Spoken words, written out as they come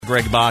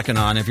Greg Bakun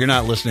on. If you're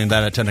not listening to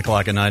that at 10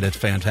 o'clock at night, it's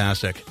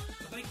fantastic.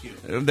 Thank you.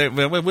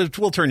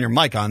 We'll turn your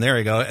mic on. There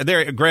you go.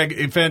 There,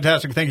 Greg,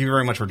 fantastic. Thank you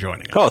very much for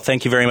joining us. Oh,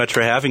 thank you very much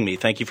for having me.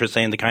 Thank you for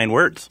saying the kind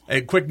words.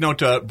 A quick note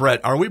to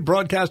Brett. Are we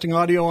broadcasting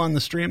audio on the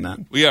stream,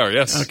 man? We are,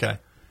 yes. Okay.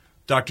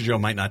 Dr. Joe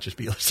might not just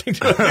be listening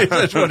to it.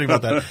 Just wondering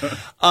about that.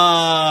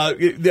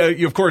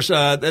 Of course,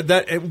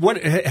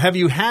 what have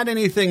you had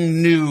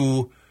anything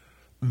new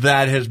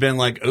that has been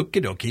like,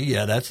 okie dokie,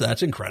 yeah,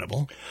 that's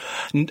incredible?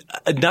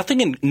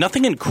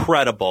 Nothing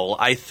incredible.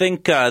 I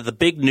think the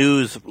big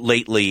news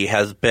lately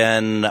has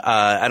been,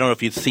 I don't know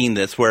if you've seen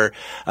this, where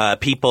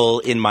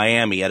people in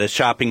Miami, at a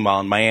shopping mall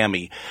in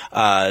Miami,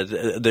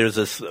 there's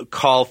this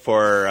call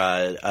for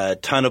a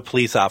ton of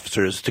police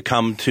officers to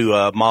come to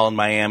a mall in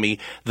Miami.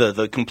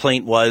 The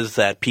complaint was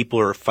that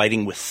people are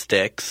fighting with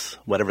sticks,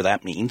 whatever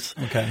that means.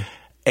 Okay.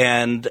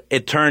 And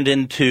it turned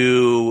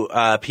into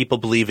people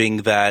believing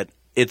that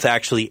it's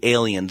actually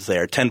aliens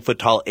there,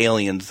 10-foot-tall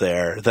aliens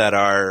there that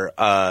are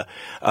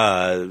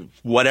for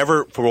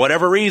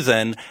whatever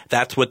reason,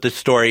 that's what this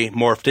story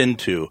morphed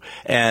into.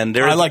 And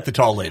I like the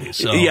tall ladies.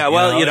 So, yeah,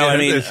 well,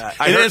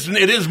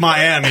 it is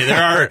Miami.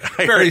 There are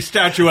very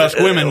statuesque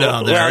women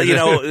down there.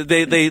 Well,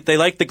 they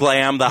like the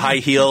glam, the high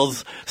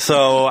heels.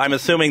 So I'm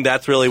assuming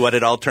that's really what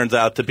it all turns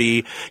out to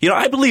be.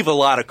 I believe a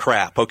lot of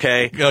crap.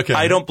 Okay.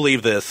 I don't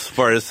believe this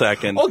for a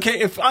second. Okay,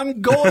 if I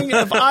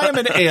am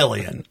an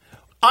alien,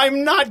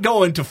 I'm not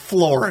going to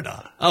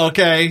Florida,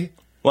 okay?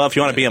 Well, if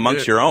you want to be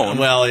amongst your own.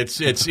 Well, it's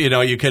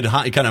you could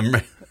kind of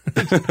saw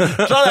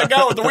that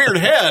guy with the weird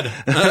head.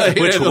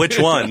 Which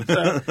one?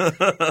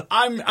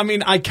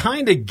 I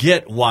kind of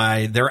get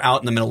why they're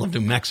out in the middle of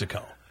New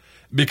Mexico.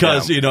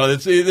 Because,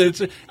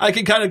 it's I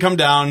can kind of come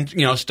down,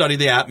 study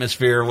the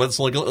atmosphere, what's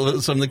like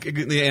some of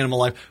the animal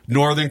life.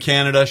 Northern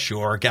Canada,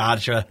 sure,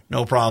 gotcha,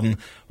 no problem.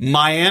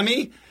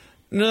 Miami?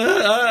 No,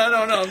 I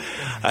don't know.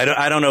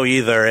 I don't know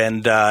either,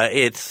 and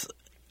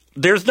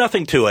there's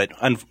nothing to it,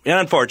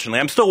 unfortunately.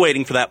 I'm still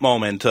waiting for that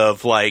moment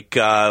of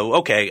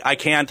okay, I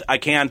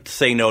can't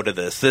say no to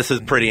this. This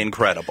is pretty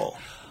incredible.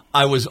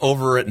 I was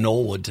over at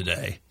Knollwood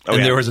today,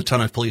 and there was a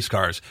ton of police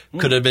cars.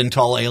 Could it have been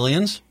tall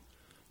aliens?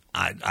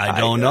 I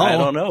don't know. I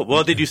don't know.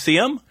 Well, did you see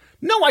them?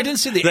 No, I didn't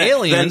see the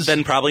aliens.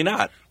 Then probably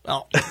not.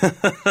 Well,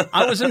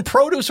 I was in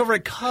produce over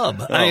at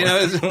Cub.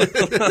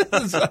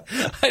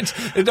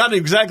 It's not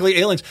exactly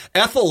aliens.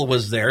 Ethel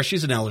was there.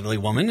 She's an elderly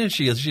woman, and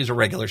she's a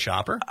regular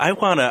shopper. I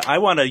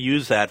wanna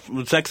use that.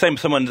 Next time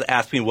someone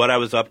asks me what I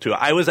was up to,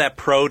 I was at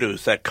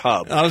produce at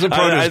Cub. I was at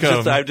produce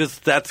Cub.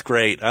 That's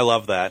great. I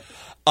love that.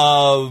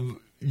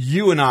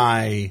 You and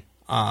I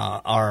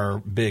are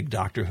big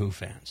Doctor Who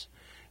fans.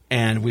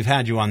 And we've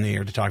had you on the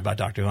air to talk about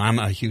Doctor Who. I'm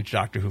a huge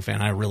Doctor Who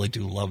fan. I really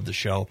do love the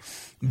show.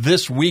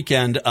 This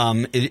weekend,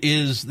 it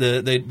is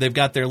they've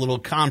got their little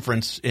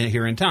conference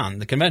here in town,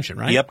 the convention,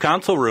 right? Yep,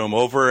 console room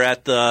over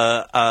at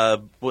the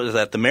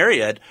the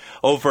Marriott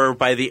over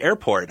by the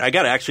airport. I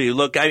got to actually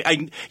look.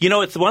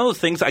 It's one of those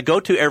things I go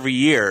to every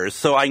year,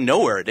 so I know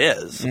where it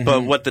is. Mm-hmm.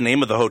 But what the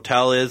name of the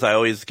hotel is, I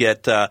always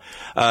get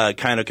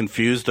kind of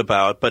confused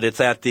about. But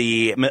it's at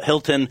the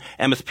Hilton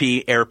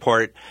MSP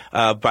Airport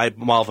by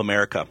Mall of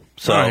America.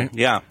 So, right.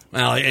 Yeah.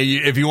 Well,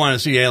 if you want to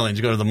see aliens,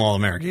 go to the Mall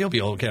of America. You'll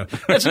be okay.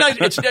 It's nice.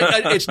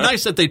 It's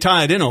nice that they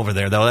tie it in over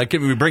there, though. That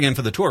can we bring in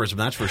for the tourism,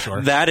 that's for sure.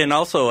 That, and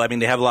also,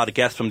 they have a lot of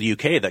guests from the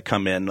UK that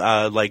come in,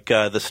 like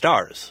the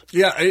stars.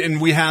 Yeah,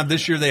 and we have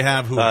this year. They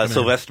have who?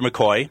 Sylvester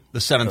McCoy,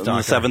 the Seventh Doctor.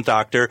 The Seventh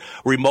Doctor.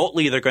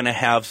 Remotely, they're going to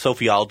have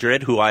Sophie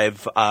Aldred, who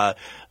I've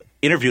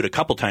interviewed a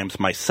couple times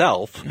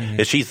myself.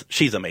 Mm-hmm.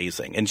 She's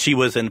amazing, and she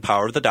was in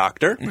Power of the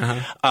Doctor.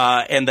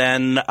 Uh-huh. And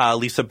then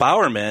Lisa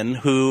Bowerman,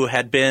 who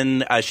had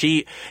been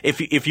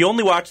if you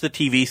only watch the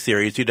TV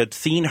series, you'd have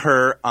seen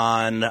her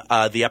on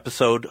the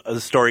episode,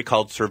 the story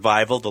called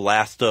Survival, the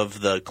last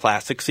of the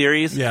classic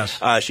series.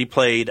 Yes, she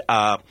played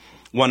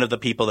one of the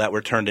people that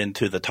were turned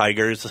into the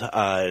tigers.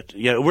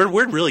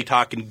 We're really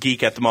talking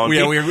geek at the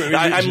moment. Yeah,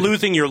 I'm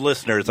losing your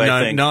listeners.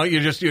 I think. No,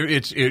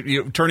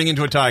 you're turning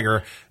into a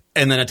tiger.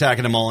 And then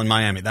attacking them all in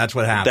Miami. That's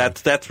what happened.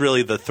 That's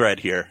really the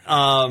thread here.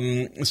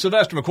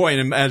 Sylvester McCoy,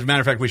 and as a matter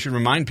of fact, we should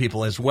remind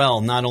people as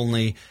well, not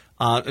only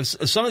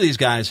some of these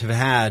guys have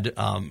had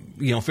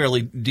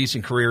fairly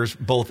decent careers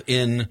both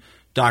in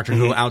Doctor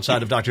Who,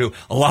 outside of Doctor Who.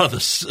 A lot of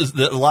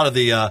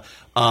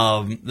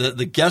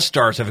the guest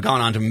stars have gone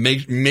on to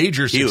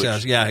major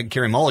success. Yeah,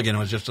 Carey Mulligan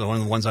was just one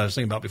of the ones I was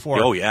thinking about before.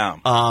 Oh yeah.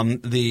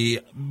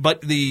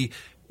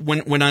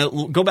 When I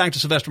go back to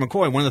Sylvester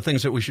McCoy, one of the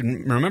things that we should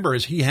remember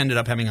is he ended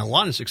up having a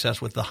lot of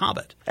success with The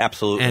Hobbit.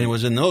 Absolutely. And it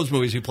was in those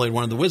movies he played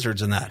one of the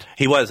wizards in that.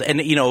 He was.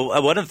 And,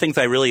 one of the things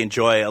I really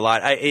enjoy a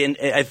lot,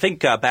 I think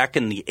back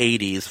in the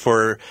 80s,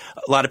 for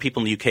a lot of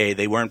people in the UK,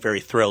 they weren't very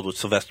thrilled with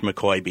Sylvester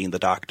McCoy being the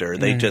Doctor.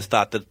 They just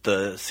thought that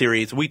the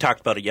series, we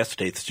talked about it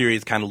yesterday, the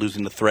series kind of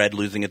losing the thread,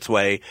 losing its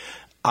way.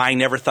 I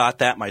never thought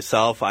that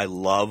myself. I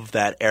love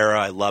that era.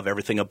 I love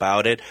everything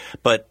about it.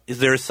 But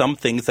there are some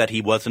things that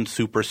he wasn't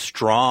super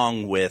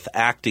strong with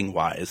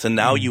acting-wise. And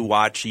now you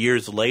watch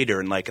years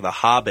later in like The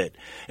Hobbit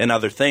and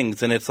other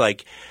things, and it's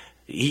like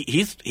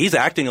he's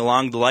acting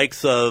along the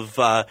likes of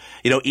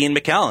Ian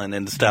McKellen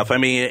and stuff. I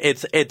mean,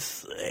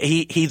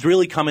 he's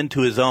really come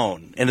into his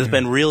own, and it's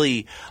been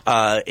really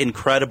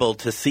incredible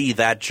to see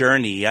that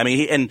journey. I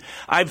mean, and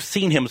I've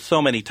seen him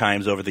so many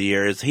times over the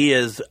years. He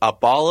is a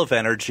ball of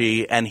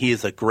energy, and he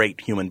is a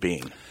great human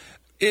being.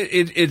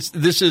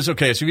 This is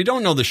okay. So if you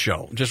don't know the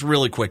show, just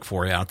really quick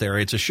for you out there,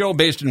 it's a show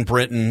based in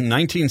Britain.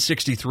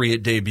 1963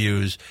 it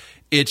debuts.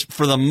 It's,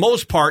 for the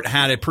most part,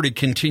 had a pretty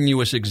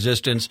continuous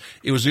existence.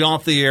 It was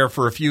off the air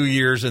for a few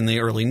years in the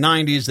early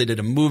 90s. They did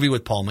a movie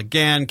with Paul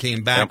McGann,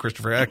 came back. Yep.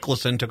 Christopher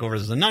Eccleston took over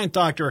as the 9th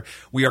Doctor.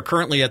 We are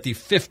currently at the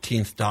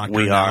 15th Doctor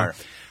We now.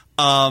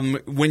 are.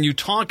 When you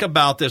talk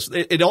about this,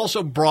 it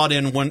also brought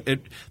in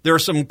there are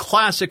some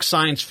classic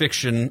science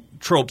fiction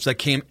tropes that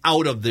came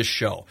out of this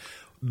show.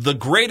 The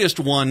greatest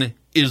one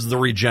is the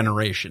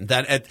regeneration.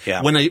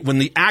 When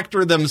the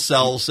actor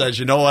themselves says,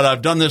 you know what,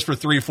 I've done this for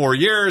 3-4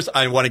 years,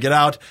 I want to get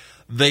out.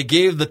 They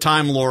gave the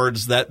Time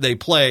Lords that they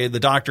play, the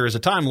Doctor is a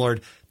Time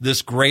Lord,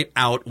 this great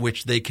out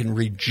which they can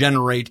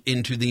regenerate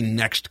into the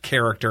next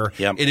character.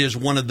 Yep. It is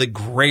one of the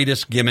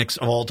greatest gimmicks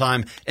of all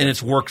time, and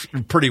it's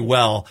worked pretty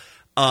well.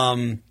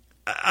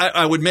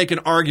 I would make an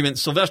argument.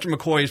 Sylvester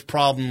McCoy's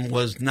problem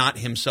was not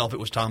himself. It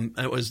was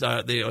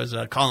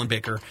Colin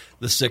Baker,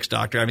 the 6th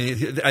Doctor. I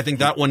mean, I think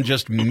that one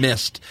just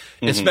missed,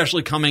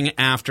 especially coming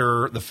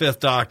after the 5th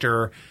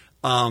Doctor.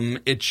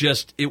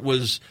 It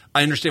was.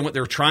 I understand what they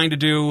were trying to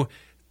do.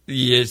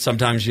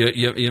 Sometimes you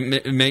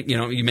make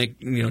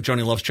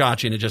Joni Loves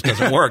Chachi and it just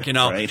doesn't work.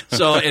 Right.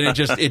 So and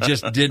it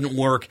just didn't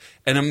work.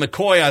 And then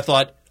McCoy, I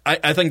thought.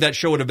 I think that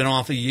show would have been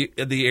off the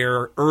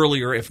air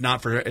earlier if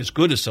not for as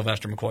good as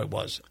Sylvester McCoy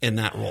was in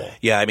that role.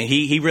 Yeah, I mean,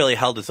 he really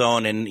held his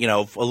own. And,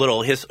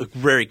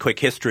 very quick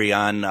history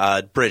on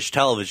British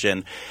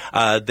television.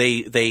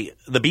 The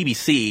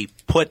BBC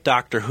put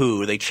Doctor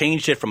Who, they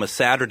changed it from a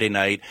Saturday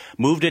night,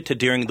 moved it to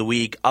during the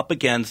week up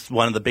against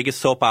one of the biggest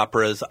soap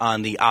operas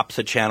on the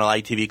opposite channel,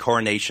 ITV,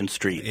 Coronation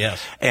Street.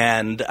 Yes.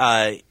 And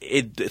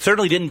it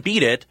certainly didn't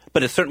beat it,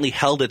 but it certainly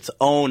held its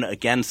own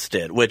against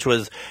it, which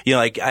was,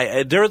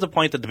 there was a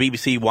point that the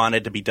BBC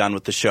wanted to be done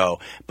with the show,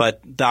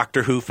 but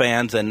Doctor Who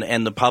fans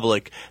and the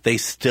public, they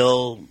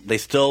still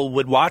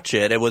would watch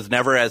it. It was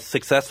never as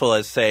successful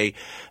as, say,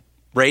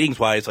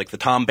 ratings-wise, like the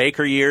Tom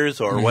Baker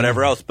years or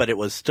whatever else, but it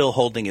was still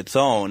holding its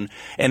own.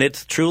 And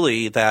it's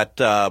truly that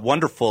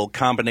wonderful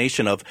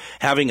combination of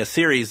having a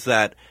series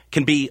that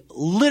can be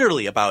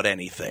literally about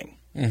anything.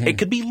 Mm-hmm. It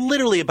could be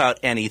literally about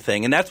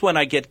anything. And that's when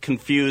I get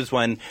confused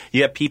when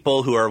you have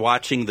people who are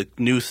watching the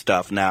new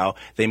stuff now.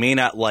 They may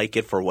not like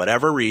it for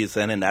whatever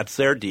reason, and that's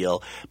their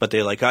deal, but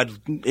they're like, I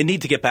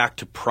need to get back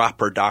to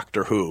proper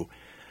Doctor Who.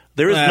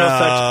 There is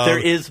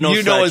no such.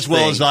 You know as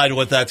well as I do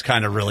what that's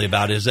kind of really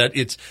about. Is that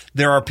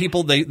there are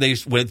people they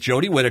with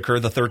Jodie Whittaker,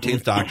 the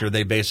 13th Doctor,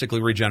 they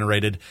basically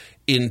regenerated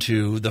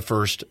into the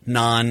first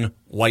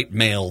non-white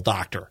male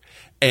Doctor,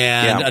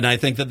 and I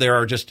think that there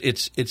are just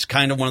it's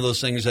kind of one of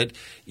those things that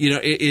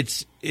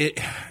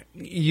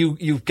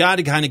you've got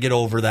to kind of get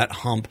over that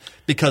hump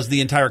because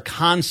the entire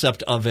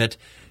concept of it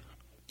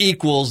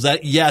equals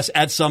that, yes,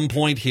 at some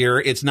point here,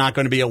 it's not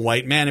going to be a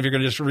white man if you're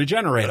going to just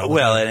regenerate him.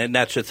 Well, and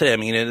that's just it. I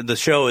mean, the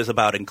show is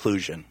about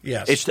inclusion.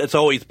 Yes. It's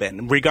always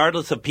been.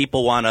 Regardless of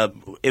people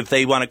if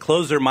they want to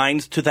close their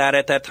minds to that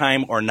at that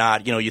time or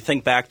not. You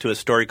think back to a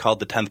story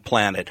called The 10th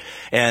Planet,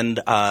 and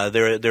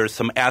there's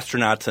some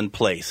astronauts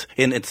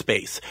in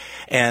space.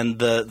 And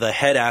the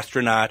head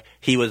astronaut,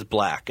 he was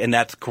black, and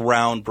that's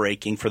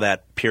groundbreaking for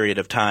that period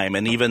of time.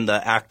 And even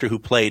the actor who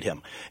played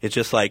him, it's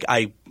just like,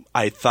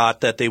 I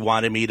thought that they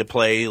wanted me to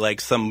play like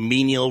some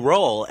menial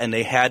role, and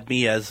they had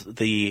me as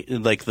the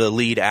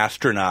lead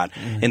astronaut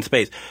in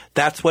space.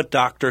 That's what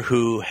Doctor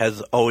Who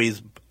has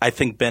always, I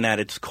think, been at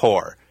its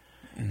core.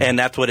 Mm-hmm. And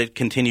that's what it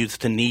continues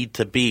to need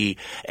to be.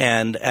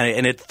 And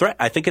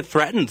I think it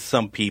threatens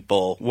some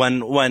people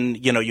when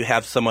you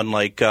have someone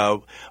like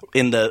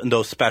in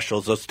those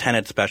specials, those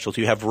Tenet specials,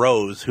 you have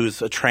Rose,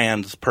 who's a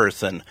trans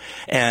person,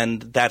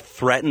 and that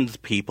threatens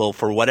people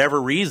for whatever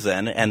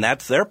reason, and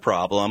that's their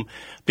problem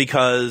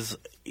because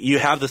you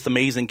have this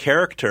amazing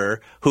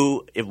character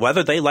who,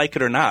 whether they like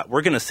it or not,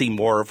 we're going to see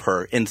more of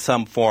her in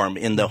some form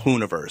in the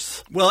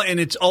Whoniverse. Well, and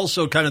it's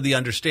also kind of the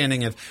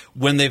understanding of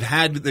when they've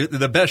had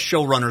the best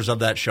showrunners of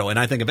that show, and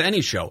I think of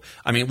any show.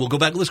 I mean, we'll go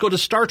back. Let's go to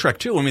Star Trek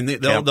too. I mean,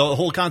 the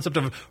whole concept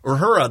of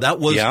Uhura that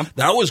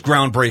was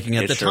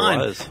groundbreaking at the time.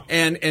 Was.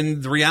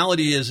 And the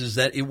reality is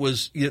that it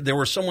was there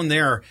was someone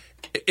there,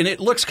 and it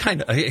looks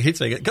kind of I hate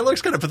saying it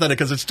looks kind of pathetic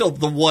because it's still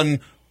the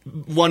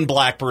one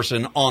black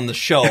person on the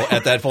show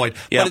at that point.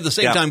 But at the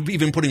same time,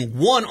 even putting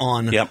one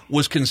on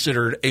was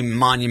considered a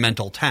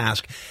monumental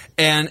task.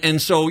 And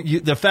so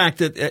the fact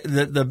that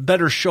the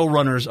better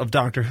showrunners of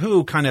Doctor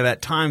Who kind of at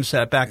times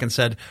sat back and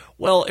said,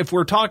 well, if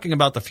we're talking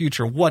about the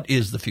future, what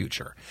is the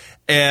future?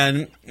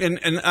 And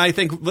I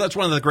think that's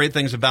one of the great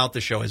things about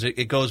the show is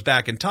it goes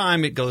back in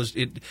time. It does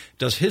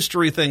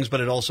history things,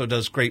 but it also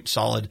does great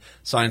solid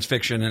science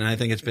fiction, and I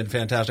think it's been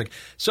fantastic.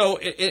 So,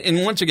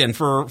 and once again,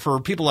 for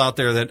people out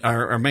there that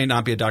are or may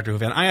not be a Doctor Who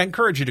fan, I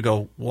encourage you to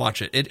go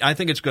watch it. I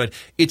think it's good.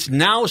 It's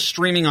now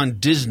streaming on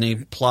Disney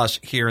Plus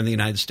here in the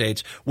United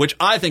States, which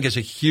I think is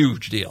a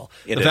huge deal.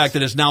 The fact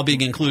that it's now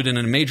being included in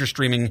a major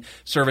streaming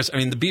service. I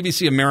mean, the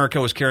BBC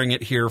America was carrying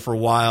it here for a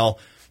while.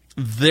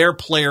 Their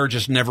player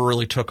just never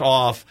really took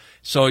off.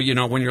 So,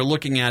 when you're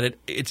looking at it,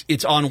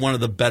 it's on one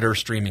of the better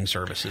streaming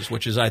services,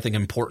 which is, I think,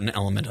 an important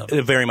element of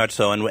it. Very much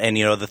so. And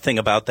the thing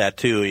about that,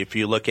 too, if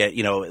you look at,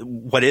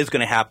 what is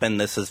going to happen,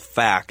 this is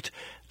fact,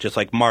 just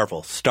like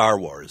Marvel, Star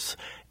Wars.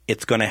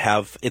 It's going to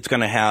have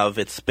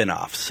its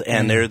spin-offs.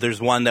 And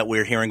there's one that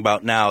we're hearing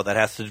about now that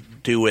has to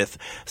do with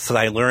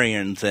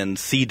Silurians and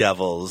Sea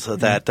Devils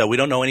that we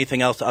don't know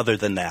anything else other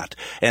than that.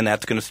 And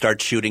that's going to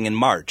start shooting in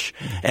March.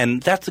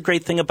 And that's the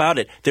great thing about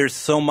it. There's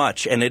so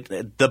much. And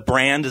the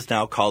brand is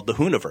now called the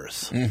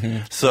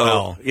Whoniverse.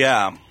 So,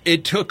 yeah.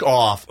 It took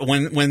off.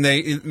 When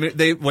they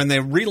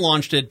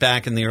relaunched it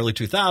back in the early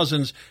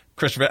 2000s,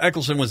 Christopher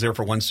Eccleston was there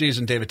for one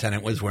season. David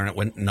Tennant was where it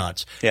went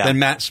nuts. Yeah. Then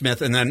Matt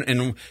Smith, and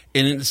then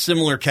in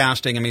similar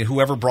casting, I mean,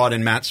 whoever brought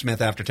in Matt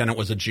Smith after Tennant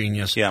was a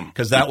genius. Yeah,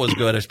 because that was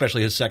good.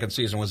 Especially his second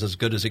season was as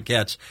good as it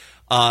gets.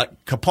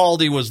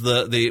 Capaldi was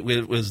the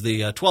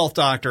 12th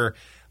Doctor.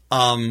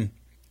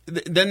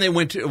 Then they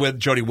went with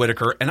Jodie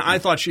Whittaker, and I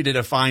thought she did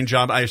a fine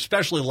job. I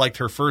especially liked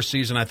her first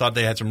season. I thought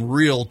they had some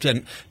real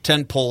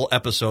tentpole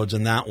episodes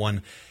in that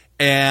one.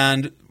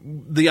 And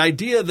the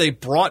idea they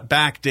brought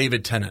back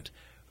David Tennant,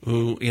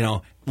 who,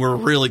 we're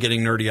really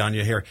getting nerdy on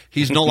you here.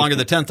 He's no longer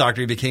the 10th Doctor.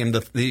 He became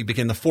the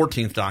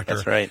 14th Doctor.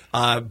 That's right.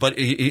 But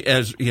he,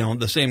 as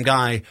the same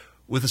guy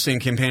with the same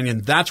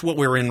companion. That's what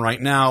we're in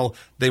right now.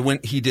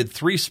 He did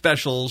 3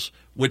 specials,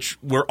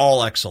 which were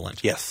all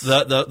excellent. Yes.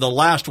 The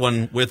last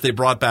one they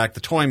brought back the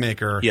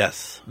Toymaker.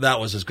 Yes.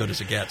 That was as good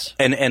as it gets.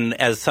 And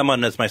as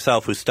someone as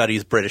myself who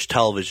studies British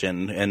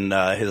television and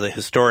is a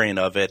historian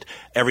of it,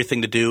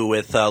 everything to do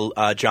with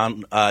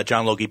John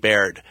Logie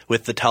Baird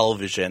with the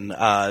television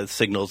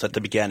signals at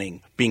the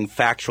beginning being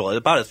factual,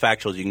 about as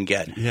factual as you can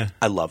get. Yeah.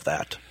 I love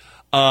that.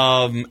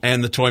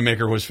 And the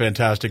Toymaker was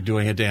fantastic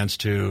doing a dance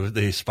to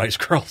the Spice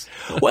Girls.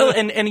 Well,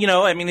 and it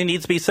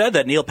needs to be said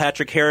that Neil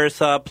Patrick Harris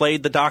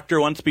played the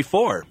Doctor once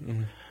before.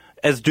 Mm-hmm.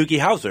 As Doogie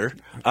Howser.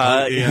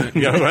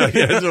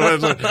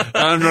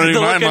 I'm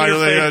running my mind.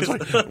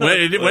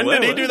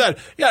 When did he do that?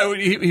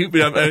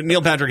 Yeah,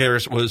 Neil Patrick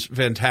Harris was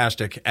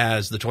fantastic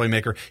as the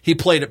Toymaker. He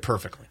played it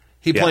perfectly.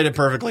 He played it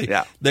perfectly.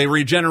 Yeah. They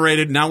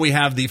regenerated. Now we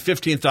have the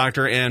 15th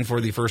Doctor, and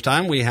for the first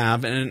time, we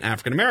have an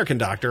African-American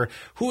Doctor.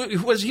 Who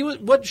was he?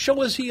 What show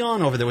was he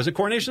on over there? Was it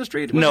Coronation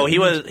Street? He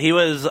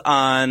was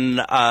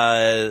on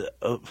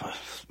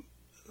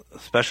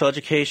Special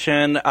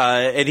Education,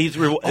 and he's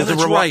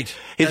right.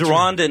 He's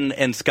Rwandan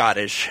and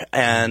Scottish,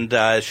 and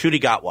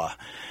Ncuti Gatwa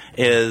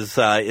is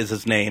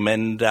his name,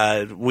 and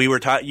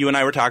you and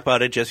I were talking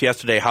about it just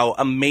yesterday. How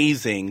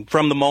amazing!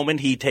 From the moment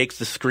he takes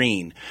the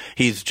screen,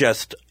 he's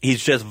just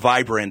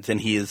vibrant,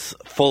 and he is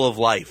full of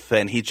life,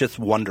 and he's just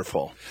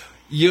wonderful.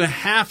 You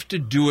have to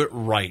do it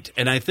right,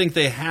 and I think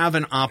they have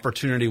an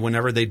opportunity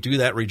whenever they do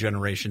that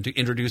regeneration to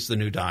introduce the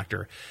new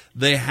Doctor.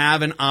 They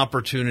have an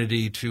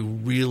opportunity to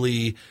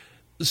really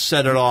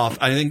set it off.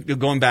 I think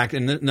going back,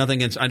 and nothing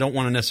against, I don't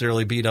want to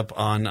necessarily beat up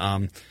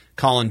on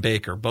Colin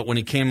Baker, but when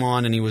he came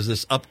on and he was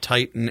this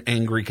uptight and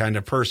angry kind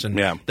of person,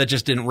 that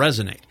just didn't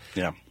resonate.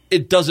 Yeah,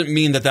 it doesn't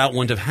mean that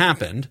wouldn't have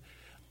happened.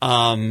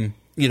 It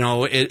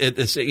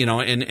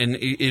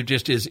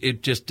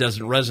just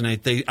doesn't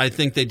resonate. I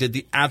think they did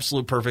the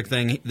absolute perfect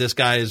thing. This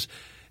guy is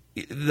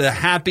the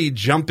happy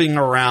jumping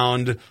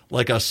around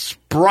like a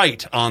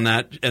sprite in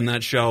that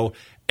show.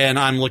 And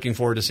I'm looking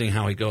forward to seeing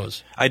how he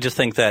goes. I just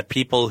think that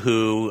people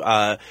who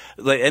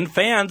and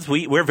fans,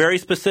 we're very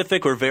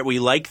specific. We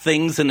like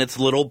things in its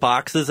little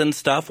boxes and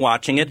stuff.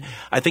 Watching it,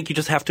 I think you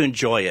just have to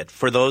enjoy it.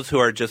 For those who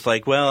are just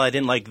like, well, I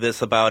didn't like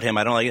this about him.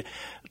 I don't like it.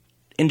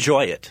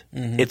 Enjoy it.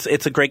 Mm-hmm.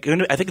 It's a great.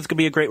 I think it's going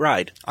to be a great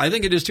ride. I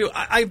think it is too.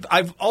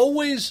 I've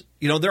always,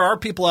 there are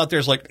people out there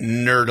who's like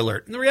nerd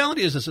alert. And the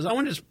reality is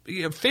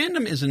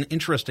fandom is an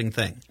interesting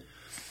thing.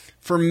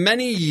 For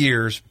many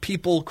years,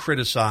 people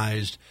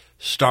criticized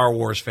Star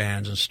Wars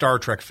fans and Star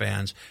Trek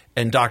fans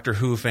and Doctor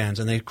Who fans,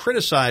 and they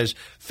criticize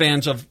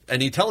fans of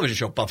any television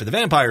show, Buffy the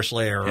Vampire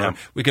Slayer, or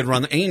we could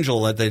run the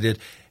Angel that they did,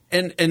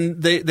 and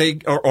they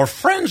or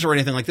Friends or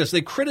anything like this.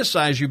 They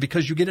criticize you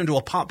because you get into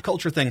a pop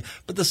culture thing,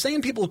 but the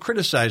same people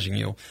criticizing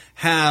you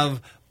have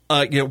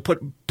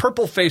put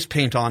purple face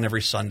paint on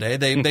every Sunday.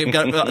 They've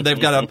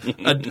got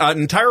an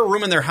entire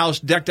room in their house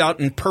decked out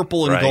in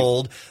purple and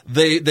gold.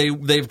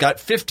 They've got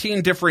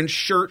 15 different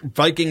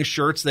Viking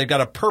shirts. They've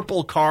got a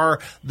purple car.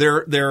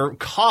 Their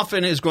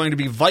coffin is going to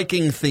be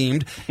Viking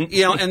themed.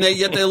 And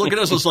yet they look at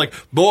us and it's like,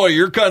 boy,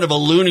 you're kind of a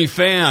loony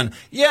fan.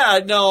 Yeah,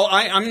 no,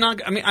 I'm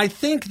not. I mean, I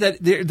think that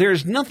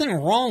there's nothing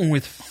wrong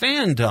with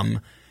fandom.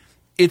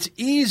 it's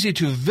easy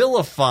to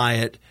vilify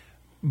it.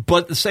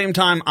 But at the same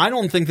time, I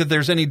don't think that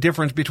there's any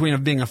difference between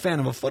being a fan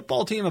of a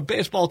football team, a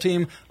baseball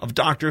team, of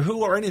Doctor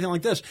Who, or anything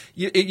like this.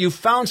 You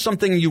found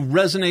something you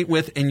resonate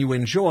with and you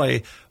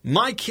enjoy.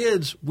 My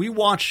kids, we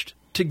watched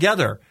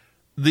together,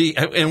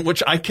 and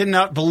which I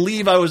cannot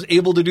believe I was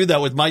able to do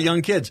that with my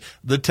young kids.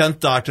 The 10th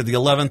Doctor, the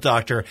 11th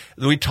Doctor.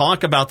 We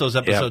talk about those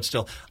episodes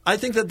still. I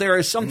think that there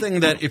is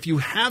something that if you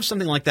have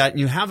something like that and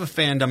you have a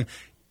fandom,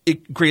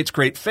 it creates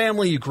great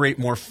family. You create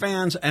more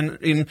fans, and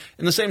in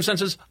the same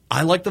sense as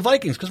I like the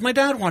Vikings because my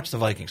dad watched the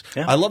Vikings.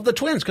 Yeah. I love the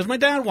Twins because my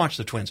dad watched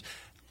the Twins.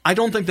 I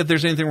don't think that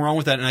there's anything wrong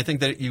with that, and I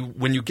think that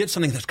when you get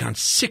something that's gone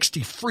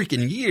 60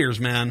 freaking years,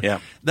 man,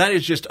 that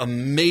is just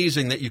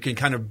amazing that you can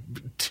kind of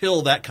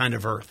till that kind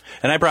of earth.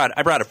 And I brought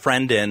a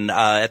friend in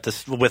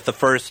with the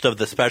first of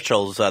the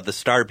specials, the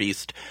Star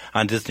Beast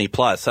on Disney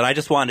Plus, and I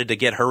just wanted to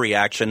get her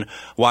reaction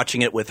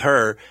watching it with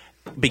her.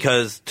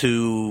 Because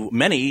to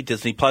many,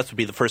 Disney Plus would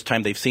be the first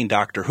time they've seen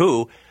Doctor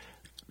Who.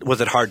 Was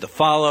it hard to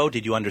follow?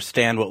 Did you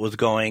understand what was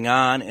going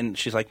on? And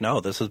she's like, no,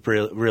 this is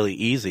really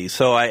easy.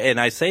 So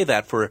I say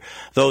that for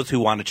those who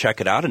want to check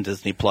it out on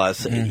Disney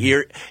Plus.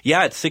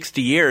 It's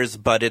 60 years,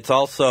 but it's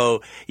also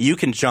you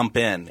can jump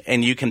in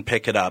and you can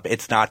pick it up.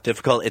 It's not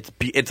difficult. It's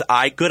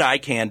good eye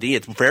candy.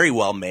 It's very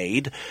well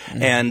made,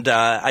 and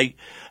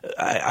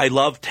I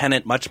love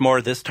Tennant much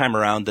more this time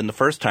around than the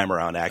first time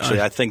around,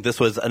 actually. I think this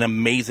was an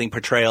amazing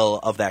portrayal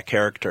of that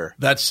character.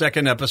 That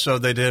second episode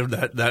they did,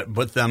 that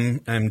with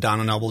them and Don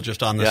and Noble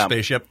just on the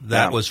spaceship,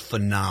 that was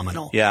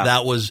phenomenal. Yeah.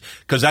 That was –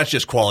 because that's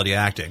just quality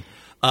acting.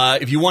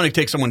 If you want to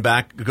take someone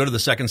back, go to the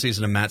second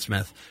season of Matt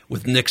Smith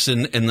with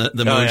Nixon in the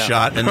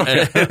moonshot, and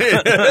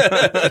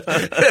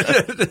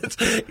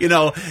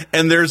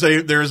and there's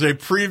a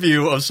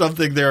preview of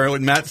something there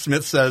when Matt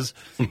Smith says,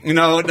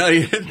 not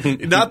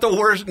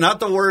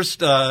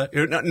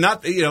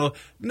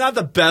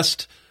the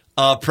best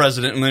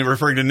president, and they're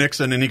referring to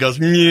Nixon, and he goes,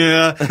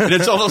 yeah, and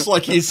it's almost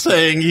like he's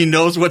saying he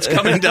knows what's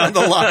coming down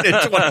the line in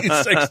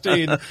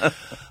 2016.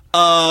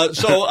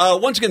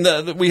 Once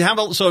again, we have.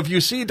 So if you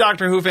see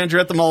Doctor Who fans,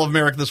 you're at the Mall of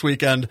America this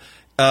weekend.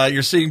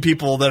 You're seeing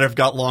people that have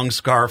got long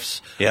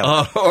scarves,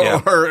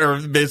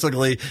 or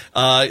basically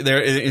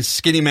they're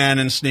skinny man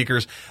in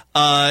sneakers.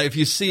 If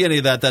you see any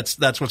of that,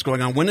 that's what's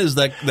going on. When is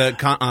the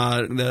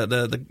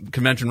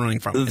convention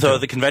running from? So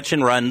the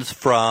convention runs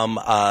from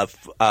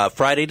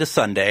Friday to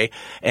Sunday,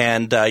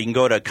 and you can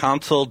go to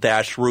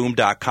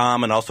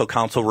council-room.com and also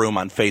Council Room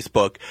on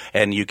Facebook,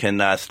 and you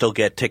can still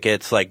get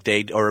tickets like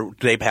day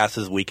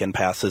passes, weekend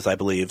passes, I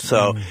believe.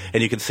 So,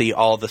 and you can see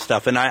all the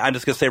stuff. And I'm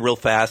just going to say real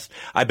fast,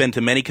 I've been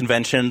to many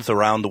conventions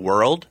around the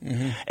world,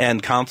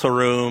 and Council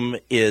Room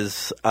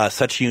is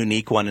such a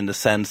unique one in the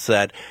sense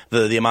that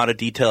the amount of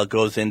detail it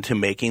goes into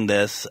making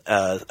this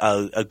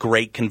a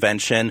great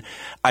convention.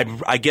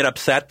 I get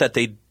upset that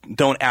they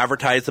don't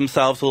advertise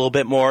themselves a little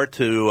bit more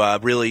to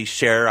really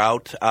share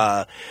out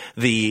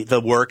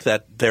the work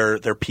that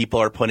their people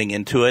are putting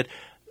into it.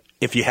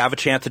 If you have a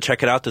chance to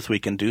check it out this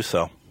weekend, do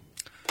so.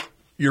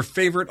 Your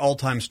favorite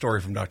all-time story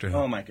from Doctor Who?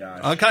 Oh my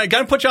gosh! Okay, got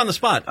to put you on the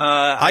spot.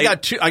 I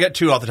got two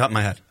off the top of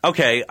my head.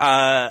 Okay,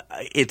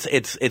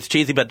 it's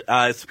cheesy, but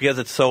it's because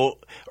it's so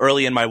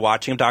early in my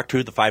watching of Doctor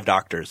Who, the Five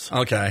Doctors.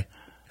 Okay.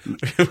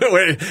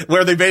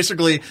 where they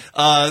basically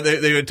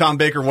Tom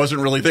Baker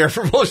wasn't really there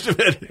for most of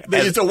it.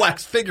 They used a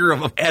wax figure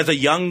of him. As a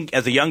young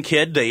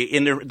kid,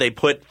 they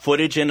put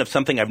footage in of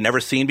something I've never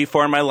seen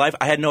before in my life.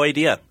 I had no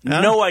idea,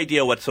 no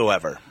idea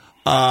whatsoever.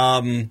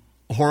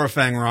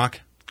 Horrorfang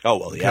Rock. Oh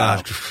well, yeah.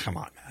 God, come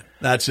on, man.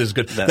 That's as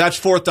good. That's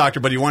Fourth Doctor,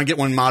 but you want to get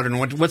one modern.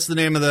 What's the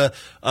name of the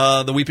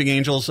Weeping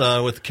Angels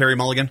with Carey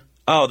Mulligan?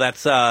 Oh,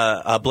 that's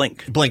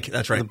Blink. Blink,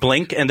 that's right.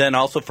 Blink, and then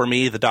also for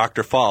me, the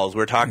Doctor Falls.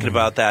 We're talking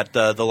about that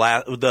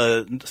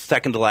the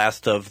second to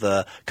last of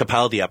the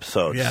Capaldi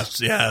episodes.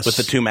 Yes, with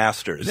the two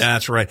masters.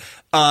 That's right.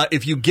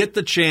 If you get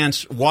the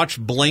chance, watch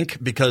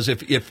Blink because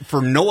if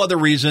for no other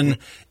reason,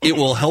 it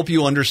will help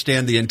you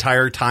understand the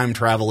entire time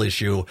travel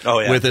issue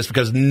with this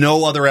because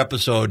no other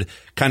episode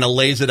kind of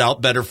lays it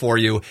out better for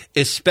you,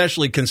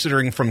 especially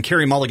considering from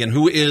Carey Mulligan,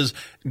 who is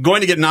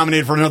going to get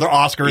nominated for another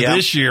Oscar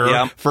this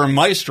year for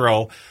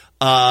Maestro.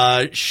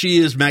 She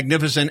is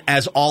magnificent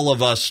as all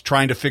of us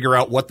trying to figure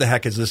out what the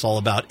heck is this all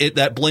about.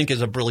 That Blink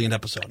is a brilliant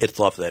episode. It's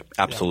lovely.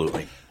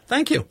 Absolutely. Yeah.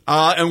 Thank you.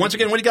 And once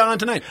again, what do you got on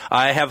tonight?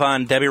 I have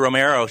on Debbie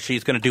Romero.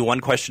 She's going to do one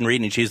question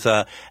reading. She's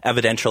a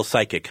evidential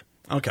psychic.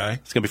 Okay.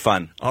 It's going to be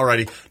fun.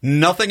 Alrighty.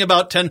 Nothing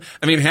about 10.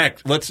 I mean, heck,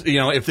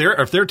 if they're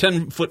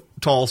 10-foot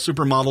tall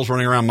supermodels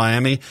running around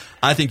Miami,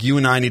 I think you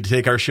and I need to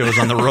take our shows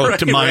on the road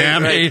to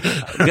Miami. Right.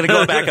 I'm going to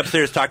go back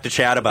upstairs, talk to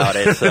Chad about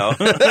it. So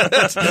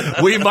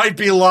we might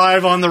be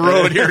live on the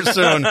road here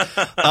soon.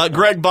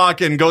 Greg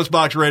Bakun,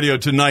 GhostBox Radio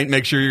tonight.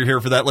 Make sure you're here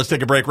for that. Let's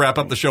take a break, wrap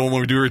up the show when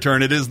we do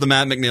return. It is the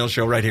Matt McNeil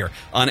Show right here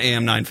on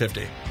AM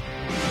 950.